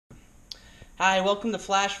Hi, welcome to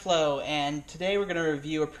Flash Flow, and today we're going to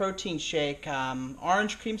review a protein shake,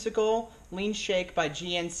 Orange Creamsicle Lean Shake by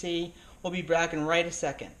GNC. We'll be back in right a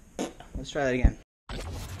second. Let's try that again.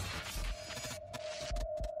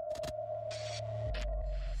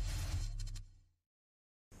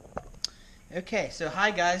 Okay, so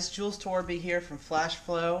hi guys, Jules Torby here from Flash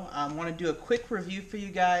Flow. Want to do a quick review for you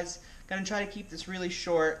guys. Going to try to keep this really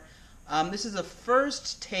short. This is a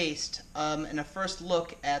first taste and a first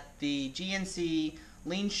look at the GNC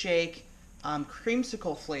Lean Shake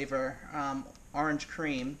creamsicle flavor, orange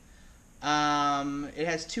cream. It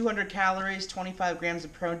has 200 calories, 25 grams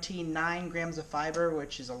of protein, 9 grams of fiber,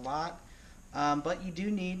 which is a lot. But you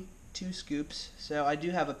do need 2 scoops. So I do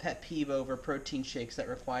have a pet peeve over protein shakes that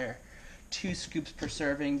require 2 scoops per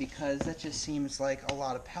serving because that just seems like a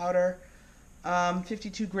lot of powder.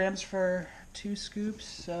 52 grams for 2 scoops,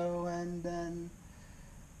 so, and then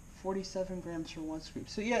 47 grams for 1 scoop.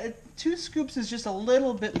 So yeah, 2 scoops is just a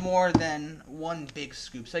little bit more than 1 big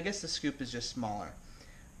scoop. So I guess the scoop is just smaller.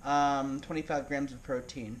 25 grams of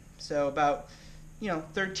protein. So about,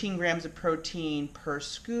 13 grams of protein per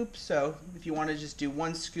scoop. So if you want to just do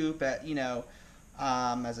 1 scoop at,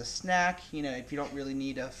 as a snack, if you don't really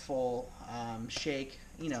need a full shake,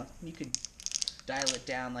 you could dial it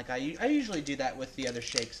down. Like I usually do that with the other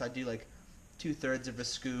shakes. I do like 2/3 of a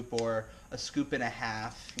scoop or a scoop and a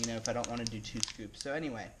half, if I don't want to do 2 scoops. So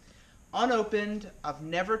anyway, unopened. I've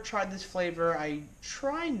never tried this flavor. I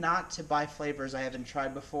try not to buy flavors I haven't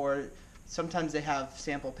tried before. Sometimes they have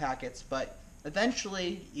sample packets, but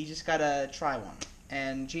eventually you just gotta try one.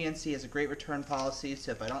 And GNC has a great return policy,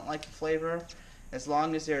 so if I don't like the flavor, as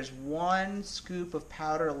long as there's 1 scoop of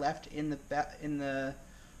powder left in the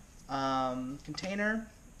container,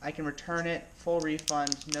 I can return it, full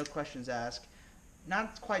refund, no questions asked.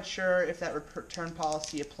 Not quite sure if that return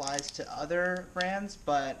policy applies to other brands,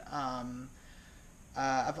 but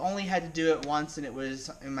I've only had to do it once, and it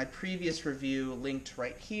was in my previous review linked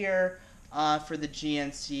right here for the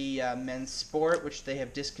GNC Men's Sport, which they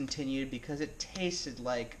have discontinued because it tasted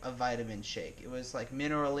like a vitamin shake. It was like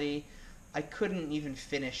minerally. I couldn't even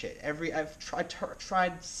finish it. I've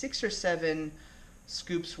tried 6 or 7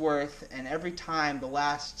 scoops worth, and every time the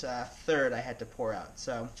last third I had to pour out.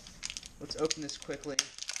 So let's open this quickly.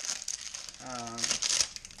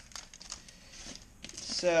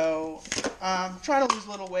 I'm trying to lose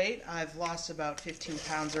a little weight. I've lost about 15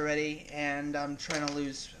 pounds already, and I'm trying to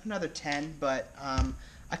lose another 10, but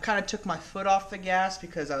I kind of took my foot off the gas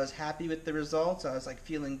because I was happy with the results. I was like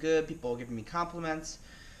feeling good, people were giving me compliments,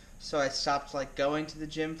 so I stopped like going to the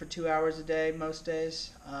gym for 2 hours a day most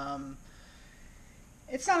days.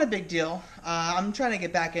 It's not a big deal. I'm trying to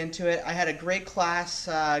get back into it. I had a great class,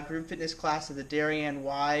 group fitness class at the Darien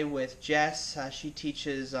Y with Jess. She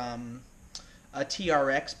teaches a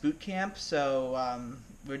TRX boot camp, so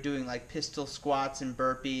we're doing like pistol squats and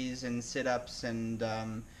burpees and sit-ups, and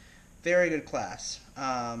very good class.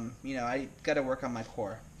 I got to work on my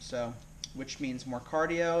core, so which means more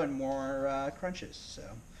cardio and more crunches. So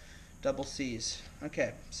double C's.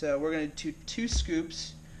 Okay, so we're going to do 2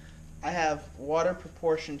 scoops. I have water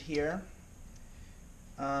proportioned here.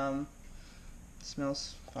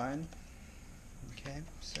 Smells fine. Okay,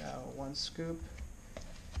 so 1 scoop,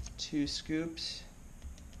 2 scoops.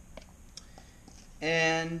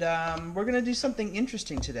 And we're going to do something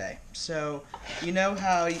interesting today. So, you know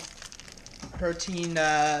how protein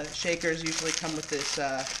shakers usually come with this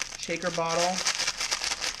shaker bottle?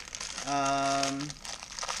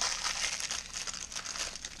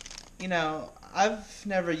 I've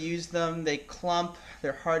never used them. They clump,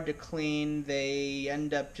 they're hard to clean, they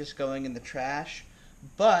end up just going in the trash.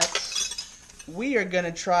 But we are going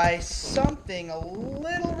to try something a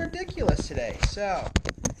little ridiculous today. So,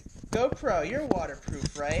 GoPro, you're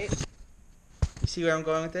waterproof, right? You see where I'm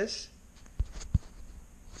going with this?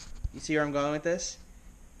 You see where I'm going with this?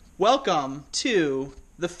 Welcome to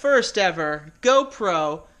the first ever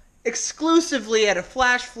GoPro exclusively at a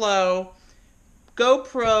Flash Flow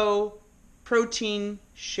GoPro protein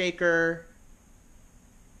shaker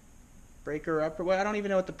breaker up, or what? I don't even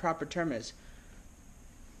know what the proper term is.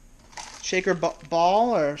 Shaker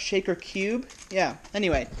ball or shaker cube? Yeah.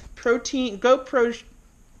 Anyway, GoPro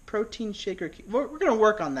protein shaker cube. We're gonna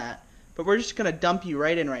work on that, but we're just gonna dump you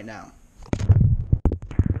right in right now.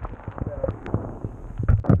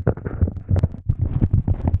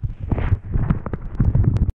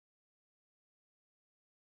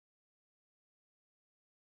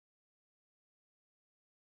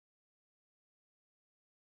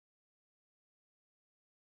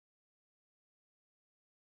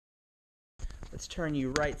 Let's turn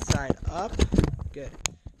you right side up. Good.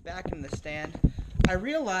 Back in the stand. I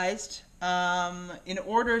realized in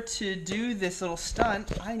order to do this little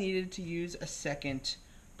stunt, I needed to use a second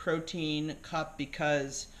protein cup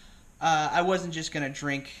because I wasn't just going to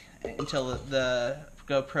drink until the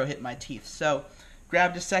GoPro hit my teeth. So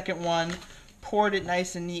grabbed a second one, poured it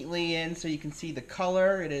nice and neatly in so you can see the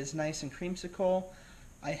color. It is nice and creamsicle.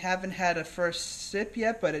 I haven't had a first sip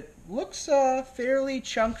yet, but it looks fairly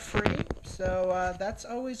chunk-free, so that's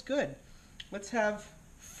always good. Let's have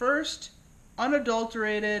first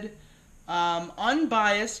unadulterated,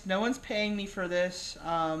 unbiased, no one's paying me for this,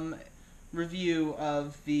 review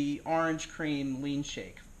of the Orange Cream Lean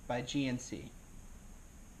Shake by GNC.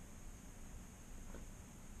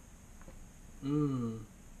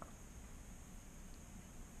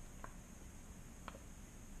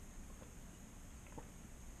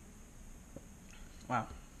 Wow.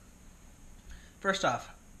 First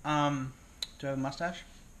off, do I have a mustache?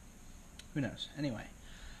 Who knows? Anyway,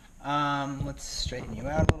 let's straighten you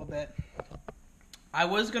out a little bit. I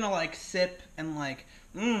was gonna like sip and like,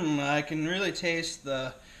 I can really taste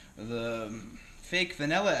the fake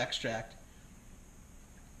vanilla extract.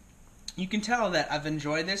 You can tell that I've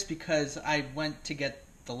enjoyed this because I went to get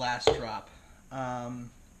the last drop. That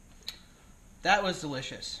was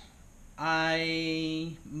delicious.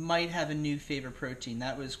 I might have a new favorite protein.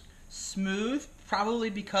 That was smooth, probably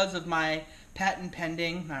because of my patent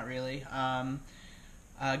pending, not really,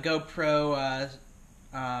 GoPro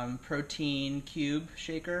protein cube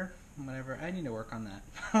shaker, whatever. I need to work on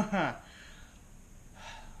that.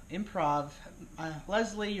 Improv.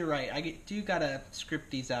 Leslie, you're right. I do gotta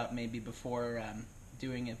script these out maybe before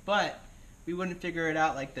doing it, but we wouldn't figure it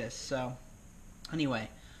out like this. So anyway,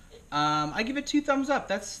 I give it 2 thumbs up.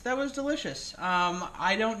 That was delicious.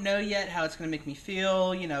 I don't know yet how it's gonna make me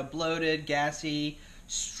feel. You know, bloated, gassy,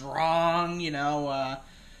 strong. You know,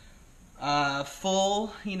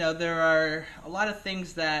 full. You know, there are a lot of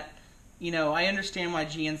things that. You know, I understand why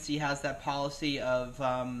GNC has that policy of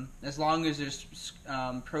as long as there's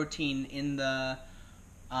protein in the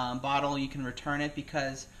bottle, you can return it,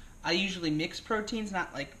 because I usually mix proteins,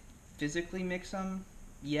 not like physically mix them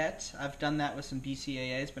yet. I've done that with some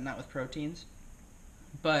BCAAs, but not with proteins.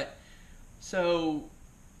 But, so,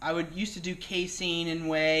 I would used to do casein and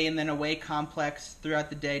whey, and then a whey complex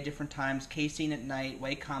throughout the day, different times. Casein at night,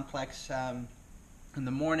 whey complex in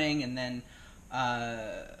the morning, and then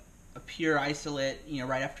a pure isolate, you know,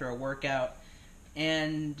 right after a workout.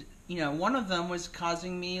 And, you know, one of them was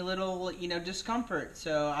causing me a little, you know, discomfort.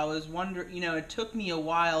 So I was wondering, you know, it took me a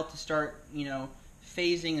while to start, you know,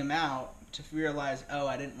 phasing them out to realize, oh,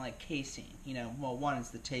 I didn't like casein. You know, well, one is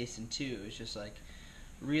the taste, and two, it's just like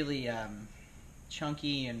really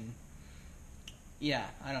chunky, and yeah,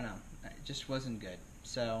 I don't know. It just wasn't good.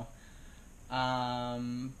 So,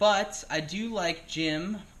 but I do like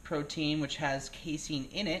Gym protein, which has casein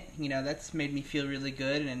in it. You know, that's made me feel really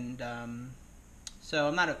good, and so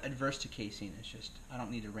I'm not adverse to casein. It's just I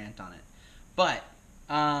don't need to rant on it. But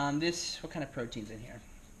what kind of protein's in here?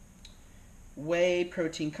 Whey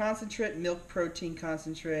protein concentrate, milk protein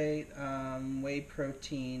concentrate, whey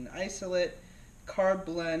protein isolate, carb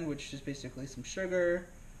blend, which is basically some sugar.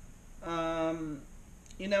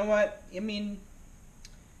 You know what? I mean,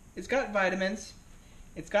 it's got vitamins.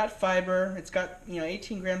 It's got fiber. It's got, you know,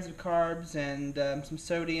 18 grams of carbs and some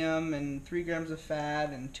sodium and 3 grams of fat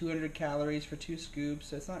and 200 calories for 2 scoops.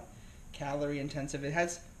 So it's not calorie intensive. It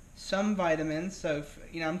has some vitamins. So if,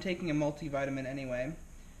 you know, I'm taking a multivitamin anyway.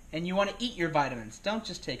 And you want to eat your vitamins. Don't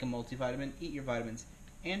just take a multivitamin. Eat your vitamins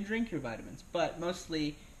and drink your vitamins. But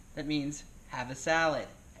mostly that means have a salad,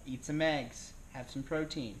 eat some eggs, have some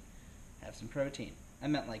protein. Have some protein. I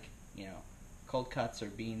meant like, you know, cold cuts or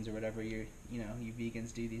beans or whatever you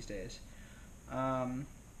vegans do these days.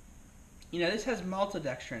 You know, this has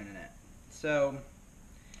maltodextrin in it. So,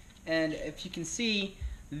 and if you can see,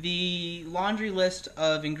 the laundry list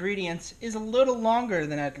of ingredients is a little longer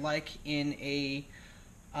than I'd like in a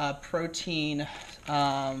protein,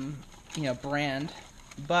 you know, brand.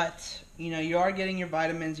 But, you know, you are getting your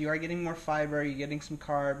vitamins, you are getting more fiber, you're getting some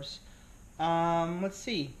carbs. Let's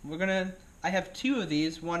see. I have 2 of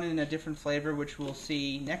these, one in a different flavor, which we'll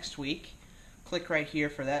see next week. Click right here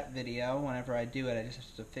for that video. Whenever I do it, I just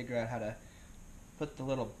have to figure out how to put the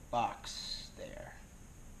little box there.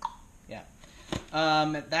 Yeah.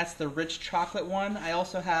 That's the rich chocolate one. I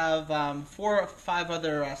also have 4 or 5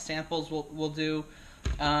 other samples we'll do.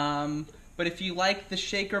 But if you like the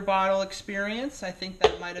shaker bottle experience, I think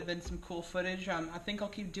that might have been some cool footage. I think I'll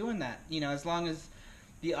keep doing that. You know, as long as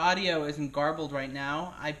the audio isn't garbled right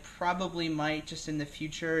now. I probably might just in the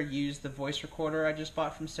future use the voice recorder I just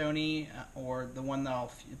bought from Sony, or the one that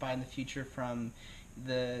I'll buy in the future from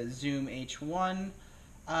the Zoom H1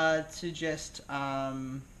 to just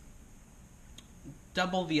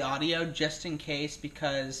double the audio just in case,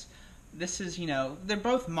 because this is, they're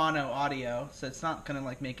both mono audio, so it's not going to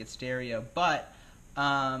like make it stereo, but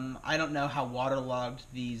I don't know how waterlogged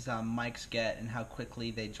these mics get and how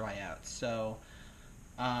quickly they dry out. So,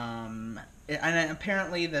 and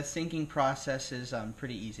apparently the syncing process is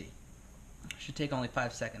pretty easy. Should take only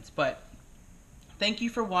 5 seconds. But thank you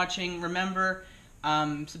for watching. Remember,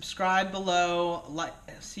 subscribe below.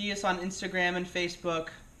 See us on Instagram and Facebook.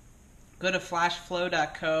 Go to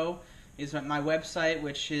flashflow.co is my website,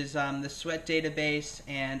 which is the sweat database,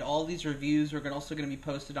 and all these reviews are also going to be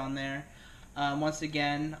posted on there. Once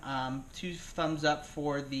again, 2 thumbs up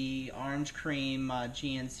for the orange cream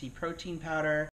GNC protein powder.